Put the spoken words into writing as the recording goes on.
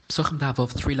Psuchim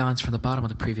Davov, 3 lines from the bottom of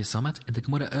the previous summit. In the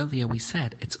Gemara earlier we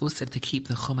said it's used to keep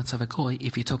the chumetz of a goy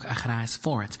if you took achrayas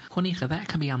for it. Honicha, that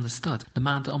can be understood. The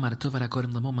man omar tuvar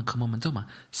agorim lemum kamum duma.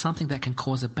 Something that can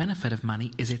cause a benefit of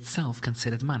money is itself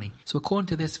considered money. So according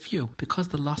to this view, because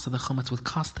the loss of the chumetz would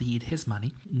cost the yid his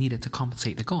money, needed to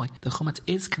compensate the goy, the chumetz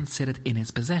is considered in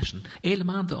his possession.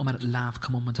 Eilman omar lav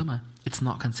kamum duma. It's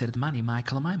not considered money.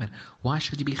 Why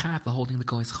should you be chayav for holding the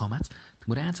goy's chumetz? The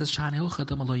Gemara answers,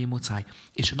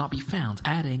 it should not be found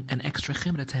adding an extra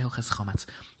chimra to hilchas chometz.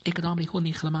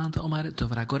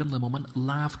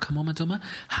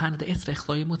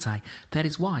 That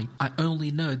is why I only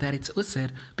know that it's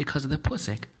usir because of the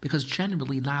pusik, because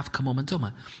generally lav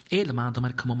kamomanduma.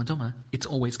 It's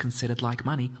always considered like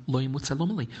money. Why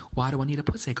do I need a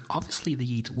pusik? Obviously the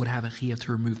yid would have a chiyuv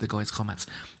to remove the goy's chometz.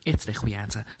 We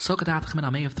answer. I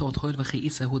may have thought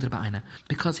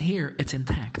because here it's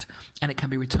intact and it can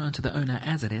be returned to the owner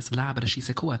as it is.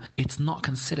 It's not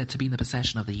considered to be in the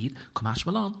possession of the yid.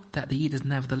 That the yid is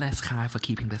nevertheless chayav for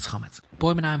keeping this chometz.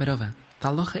 The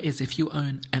halacha is if you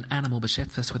own an animal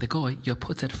b'shetfus with a goy, you're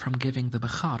putted from giving the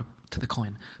bechar to the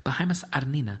kohen. Behemoth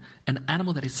arnina, an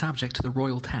animal that is subject to the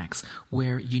royal tax,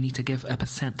 where you need to give a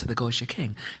percent to the goyish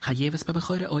king. Chayeves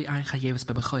bebechoire oy ein chayeves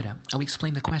bebechoire. And we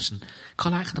explain the question.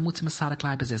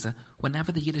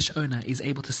 Whenever the Yiddish owner is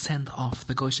able to send off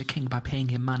the goyish king by paying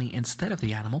him money instead of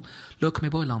the animal,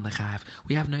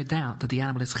 we have no doubt that the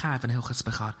animal is chayav in hilchas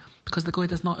bechar, because the goy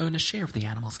does not own a share of the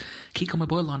animals.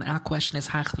 Our question is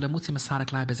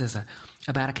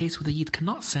about a case where the yid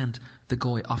cannot send the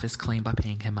goy off his claim by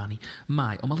paying him money.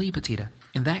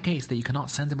 In that case, that you cannot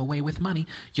send him away with money,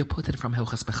 you're put it from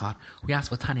hilchas bechar. We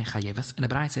ask what Tanya chayeves. In the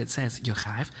Braisa it says you're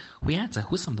chayev. We answer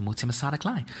husam the mutzim masadak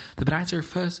lai. The Braisa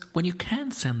refers when you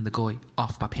can send the goy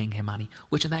off by paying him money,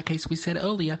 which in that case we said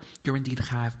earlier you're indeed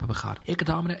chayev bechar.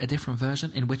 Ikadamina, a different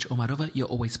version in which umarova you're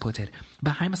always put it.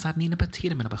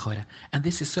 And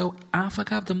this is so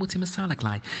afagav the mutzim masadak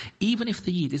lai. Even if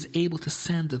the yid is able to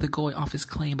send the goy off his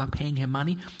claim by paying him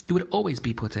money, he would always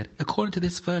be put it. According to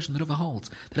this version, the Rava holds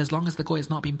that as long as the goy is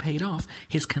not being paid off,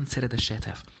 he's considered a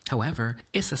shetef. However,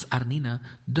 isas arnina,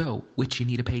 dough, which you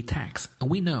need to pay tax, and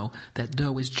we know that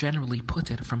dough is generally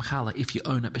put it from challah if you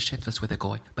own a b'shetfus with a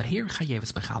goy. But here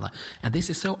chayeves b'challah, and this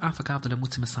is so afagav the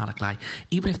mutzim masalak.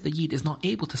 Even if the yid is not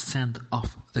able to send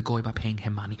off the goy by paying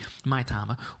him money, my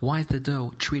tama, why is the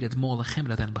dough treated more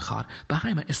lechimra than b'char?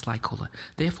 B'haima is like kula.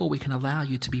 Therefore, we can allow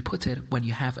you to be put it when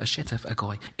you have a shetef, a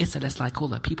goy. It's a less like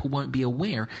kula. People won't be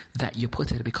aware that you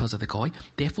put it because of the goy.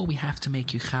 Therefore, we have to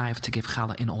make you chayiv to give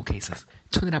challah in all cases.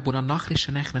 A goy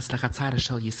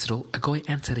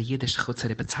entered a Yiddish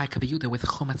chutzah b'tzayka b'yuda with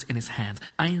chumetz in his hand.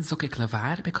 Ein zukik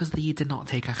levar, because the yid did not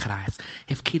take achrayas.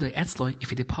 If kidoi etzloi, if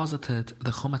he deposited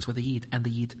the chumetz with the yid and the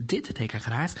yid did take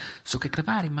achrayas, zukik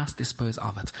levar, he must dispose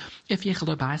of it. If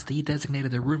yecheloi bais, the yid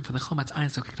designated a room for the chumetz ein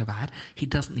zukik levar, he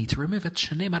doesn't need to remove it.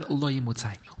 Shneimar lo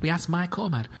yimutzai. We ask Ma'ik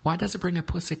Omar, why does it bring a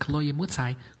pusik lo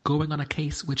yimutzai going on a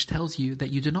case which tells you that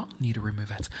you do not need to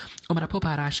remove it? Omar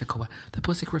apopa arashikoa. The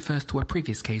pusik refers to a previous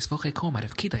case. Voche komar,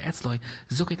 if kidoi etzloi,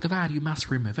 zukik levar, you must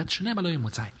remove it. Shneimar lo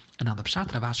yimutzai. And on the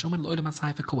pshat ravash Omar lo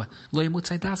yimutzai v'koa. Lo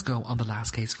yimutzai does go on the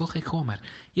last case. Voche komar.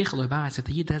 Yecheloi bais, if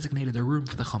the yid designated a room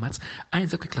for the chometz, ein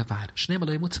zukik levar. Shneimar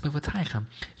lo yimutzai b'votaychem.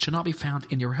 It should not be found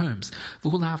in your homes.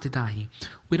 V'hu lav didahi.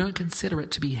 We don't consider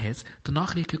it to be his. The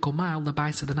nachri kikomal the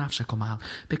baisa the nafsha komal,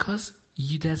 because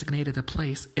you designated a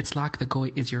place, it's like the goy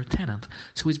is your tenant,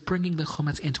 so he's bringing the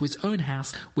chumetz into his own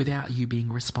house without you being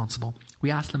responsible.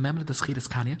 We asked the member the schidas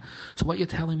kanya, so what you're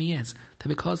telling me is that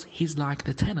because he's like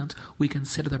the tenant, we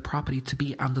consider the property to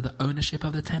be under the ownership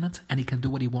of the tenant, and he can do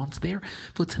what he wants there.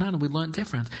 For Tanana, we learned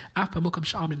different. Even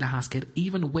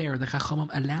where the chachamim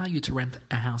allow you to rent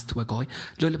a house to a goy,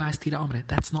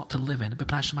 that's not to live in,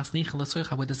 because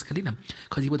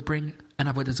he would bring an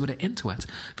avodah zura into it.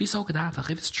 If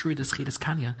it's true the schidas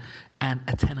kanya and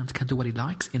a tenant can do what he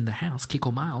likes in the house,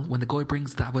 kikomal, when the goy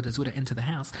brings the avodah zura into the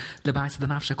house,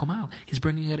 he's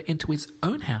bringing it into his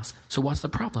own house. So what's the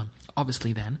problem?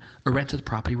 Obviously then, a rented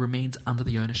property remains under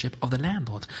the ownership of the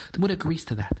landlord. The Muda agrees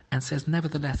to that and says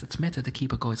nevertheless it's better to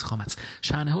keep a goy's chometz.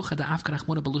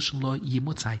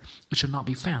 It should not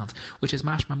be found, which is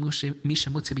mashma misha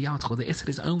mutzi biyatcho. The isser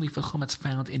is only for chometz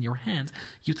found in your hand,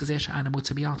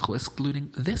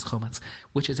 excluding this chometz,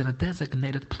 which is in a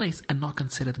designated place and not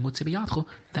considered mutzi biyatcho,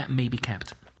 that may be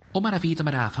kept. Omar Avid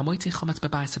Amarav, Hamoiti Chometz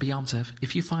Bebaisa B'Yomtiv.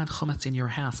 If you find chometz in your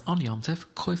house on Yomtiv,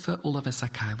 koifa ulavis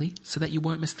akaili, so that you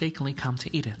won't mistakenly come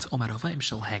to eat it. Omarova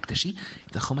imshal hegdishi.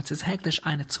 If the chometz is hegdish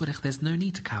eine tzurich, there's no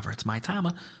need to cover it. My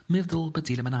tama mivdil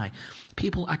b'dilim anai.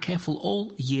 People are careful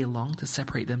all year long to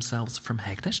separate themselves from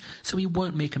hegdish, so we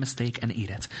won't make a mistake and eat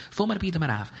it. V'omar Avid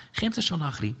Amarav, chemta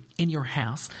shonachri, in your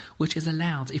house, which is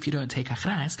allowed if you don't take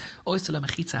achrais, oisela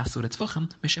mechitza asuret tvochem,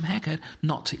 mishim heker,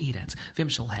 not to eat it.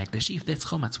 Vimshal hegdish, if this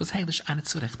chometz was hegdish and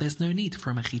tzurich, there's no need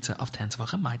for a mechitza of 10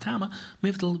 tvochem. My tama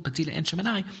mivdil b'dilim and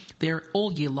shemanai, they're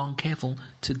all year long careful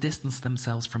to distance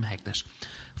themselves from hegdish.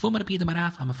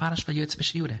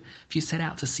 If you set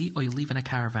out to sea or you leave in a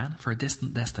caravan for a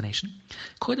distant destination,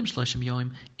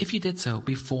 if you did so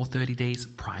before 30 days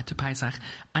prior to Pesach,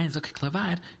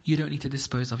 you don't need to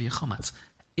dispose of your chometz.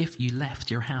 If you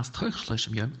left your house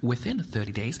within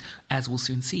 30 days, as we'll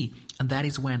soon see, and that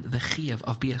is when the chiyuv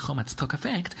of bir chometz took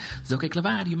effect,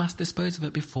 you must dispose of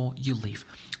it before you leave.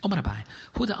 Omar Abai,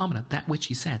 Huda Amra, that which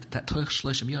he said, that toich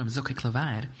shloshim yom zokek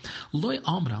levad, loy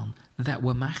amran, that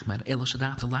were machmer elo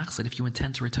shadat lachzid if you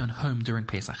intend to return home during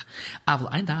Pesach. Avl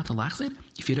ein dat lachzid,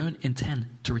 if you don't intend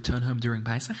to return home during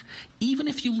Pesach, even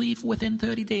if you leave within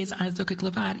 30 days as zokek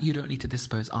levad, you don't need to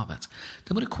dispose of it.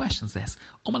 The Buddha questions this.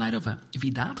 Omalayova, if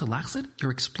you dat lachzid,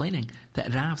 you're explaining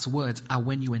that Rav's words are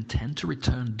when you intend to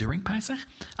return during Pesach.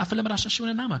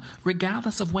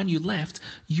 Regardless of when you left,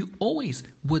 you always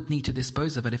would need to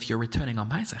dispose of it if you're returning on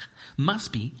Pesach.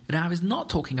 Must be, Rav is not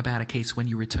talking about a case when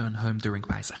you return home during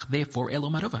Pesach. Therefore, Elo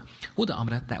Marova, Uda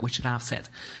Amra, that which Rav said,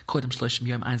 Kodem Shloshim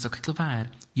Yom Ein Zokek Levad,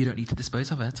 you don't need to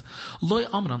dispose of it. Loy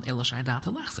Amran Elo Shai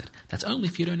Data Lachzid, that's only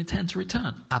if you don't intend to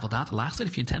return. Aval Data Lachzid,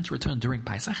 if you intend to return during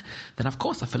Pesach, then of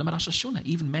course,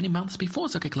 even many months before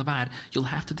Zokek Levad, you'll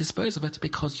have to dispose of it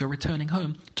because you're returning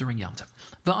home during Yom Tov.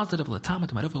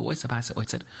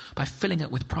 By filling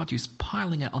it with produce,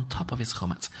 piling it on top of his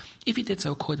chometz. If he did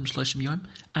so, Kodem Shloshim Yom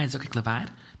Ein Zokek Levad,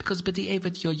 because B'di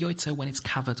Eved you're yoitze when it's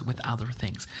covered with other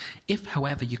things. If,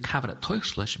 however, you covered it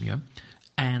toich shloshim yom,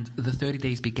 and the 30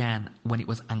 days began when it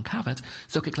was uncovered,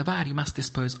 zokek levad, you must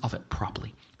dispose of it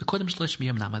properly.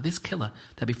 This killer,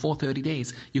 that before 30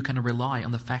 days you can rely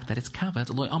on the fact that it's covered,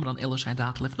 only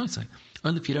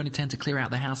if you don't intend to clear out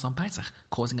the house on Pesach,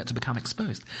 causing it to become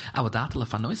exposed.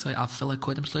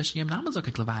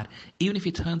 Even if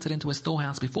he turns it into a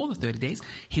storehouse before the 30 days,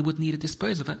 he would need to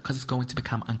dispose of it because it's going to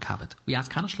become uncovered. We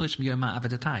ask,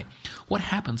 what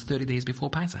happens 30 days before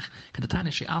Pesach?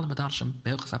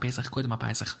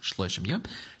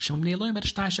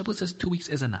 Says 2 weeks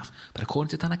is enough. But according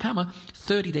to Tanakama,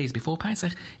 30 days before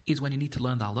Pesach is when you need to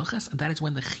learn the halachas, and that is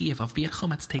when the chiyuv of bir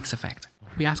chometz takes effect.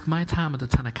 We ask my time of the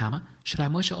Tanakama,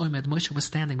 Moshe was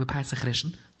standing with Pesach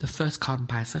Rishon, the first carbon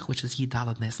Pesach, which is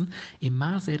Yidalad Nissen. In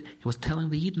Mazir, he was telling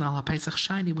the Yidden al Pesach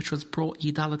Shani, which was brought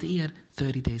Yidalad Eir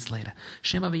 30 days later.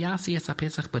 Shema v'yasi es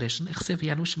Pesach Berishon, Ichsev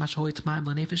v'yanush mashoit ma'im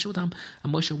l'nefesh udam,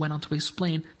 and Moshe went on to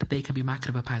explain that they can be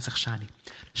makriv a Pesach Shani.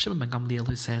 Shimon ben Gamliel,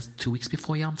 who says 2 weeks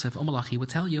before Yom Tov, Umalachi would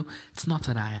tell you it's not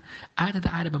a raya. Aida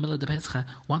the Aida b'milah de Pesach,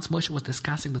 once Moshe was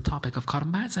discussing the topic of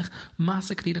carbon Pesach,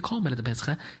 Masakri de kol milah de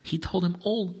Pesach, he told him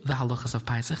all the halachas of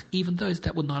Pesach, even those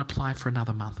that would not apply for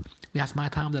another month. We ask my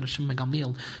time that Shimon ben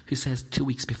Gamliel, who says 2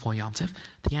 weeks before Yom Tov,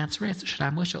 the answer is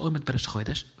Shrai Moshe omed b'Rosh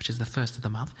Chodesh, which is the first of the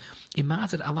month. In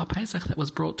Mazir Allah Pesach that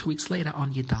was brought 2 weeks later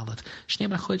on Yidalad. Shnei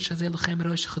Chodesh hazeh lochem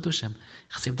rosh chadushim.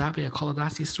 Chasiv dabri akol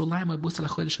adas Yisrael laimo busal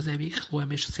Chodesh hazeh v'yichlo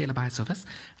emish seila b'Yisofes.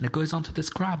 And it goes on to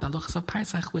describe the halachas of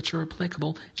Pesach which are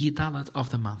applicable Yidalad of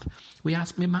the month. We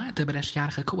ask Mimai de Beresh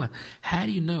Yarech HaKuah, how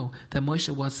do you know that Moshe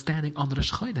was standing on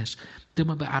Rosh Chodesh?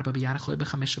 Maybe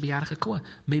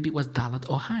it was Dalat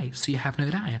or High, so you have no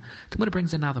raya. The Gemara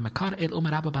brings another Makar el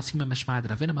Umar Abba Basima Meshmad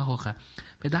Ravina Mahocha.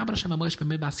 Medaber Shem Moshe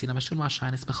b'Mibasina Meshun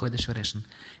Mashanis b'Chodesh Rishon.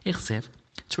 Ichsev.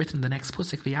 It's written in the next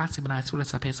pusik v'yasi b'nai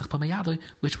Suras HaPesach b'Mayadoi,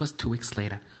 which was 2 weeks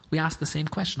later. We ask the same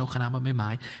question, Ochanama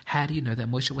Mimai, how do you know that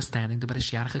Moshe was standing the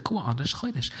Beresh Yarech HaKuah on Rosh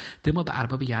Chodesh? Dimo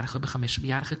b'Arba b'Yarech b'Chamish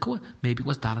b'Yarech HaKuah. Maybe it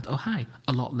was Dalat or High,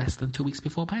 a lot less than 2 weeks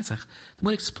before Pesach. The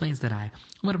Gemara explains that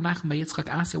Umar Nachman b'Yitzchak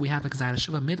Asya, we have Exayra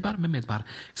Shiva Midbar b'Midbar.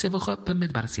 Sevucha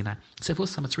b'Midbar Sinai.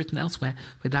 Sevusam, it's written elsewhere,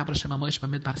 v'Daber Shem Moshe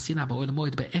b'Midbar Sinai b'Oil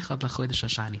Moed b'Echad l'Chodesh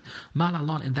Hashani.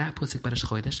 Malalon in that pusik Beresh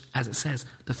Chodesh, as it says,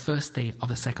 the first day of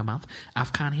the second month.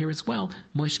 Afkan here as well,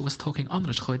 Moshe was talking on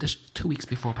Rosh Chodesh 2 weeks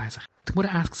before Pesach. The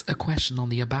Gemara asks a question on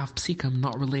the above psikim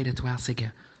not related to our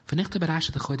sigya. For Nechte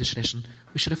Berasha the Chodesh Rishon,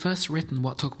 we should have first written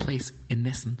what took place in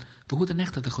Nisan, for who the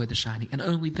Nechte the Chodesh Shani, and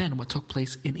only then what took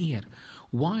place in Iyar.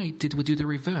 Why did we do the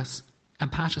reverse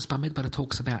And Parshas Bamidbar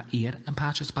talks about Ir, and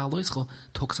Parshas Ba'aloischel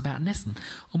talks about Nissen.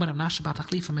 Umar Amnashe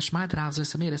Batachlifa Mishmai Rav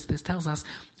Zosamiris, this tells us,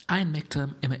 Ein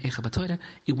Miktam Ima Echa B'Torah,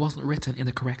 it wasn't written in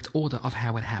the correct order of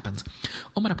how it happened.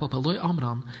 Umar Apopa Loi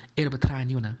Amram, Er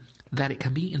B'Trayin Yuna, that it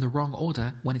can be in the wrong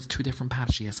order when it's two different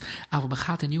parshias.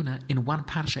 In one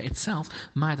parsha itself,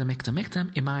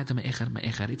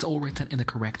 it's all written in the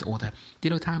correct order.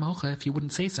 If you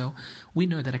wouldn't say so, we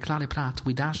know that a klali prat,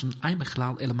 we dashen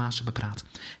beprat.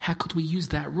 How could we use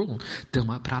that rule?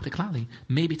 Dilma pratiklali.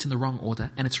 Maybe it's in the wrong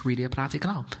order and it's really a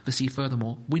pratiklal. We see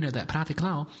furthermore, we know that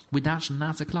pratiklal, we dashen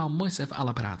naziklal moisef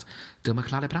ala prat. Dilma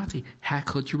klali prati. How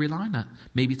could you rely on it?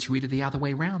 Maybe it's really the other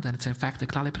way around and it's in fact a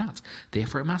klali prat.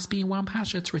 Therefore it must be in one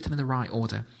parsha, it's written in the right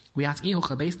order. We ask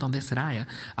Ihocha based on this raya,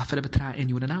 after betra in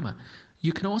Yunanama.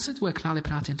 You can also do a klali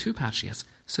prat in two parshas,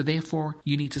 so therefore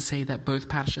you need to say that both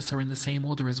parshas are in the same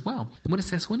order as well. When it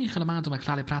says, if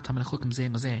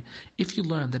you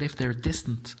learn that if they're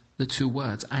distant, the two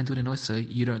words,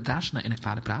 you don't dashna in a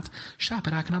klali prat,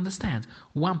 Shapir, I can understand.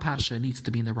 One parsha needs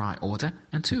to be in the right order,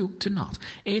 and two, to not.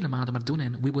 We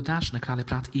would dashna klali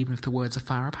prat even if the words are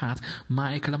far apart.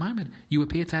 You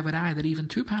appear to have an eye that even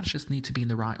two parshas need to be in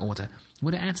the right order.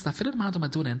 When it adds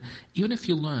even if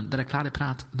you learn that a klali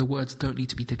prat, the words don't need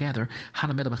to be together,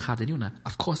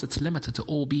 of course it's limited to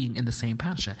all being in the same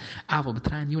parsha.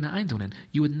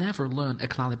 You would never learn a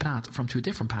klali prat from two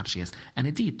different parshas, and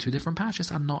indeed two different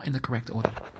parshas are not in the correct order.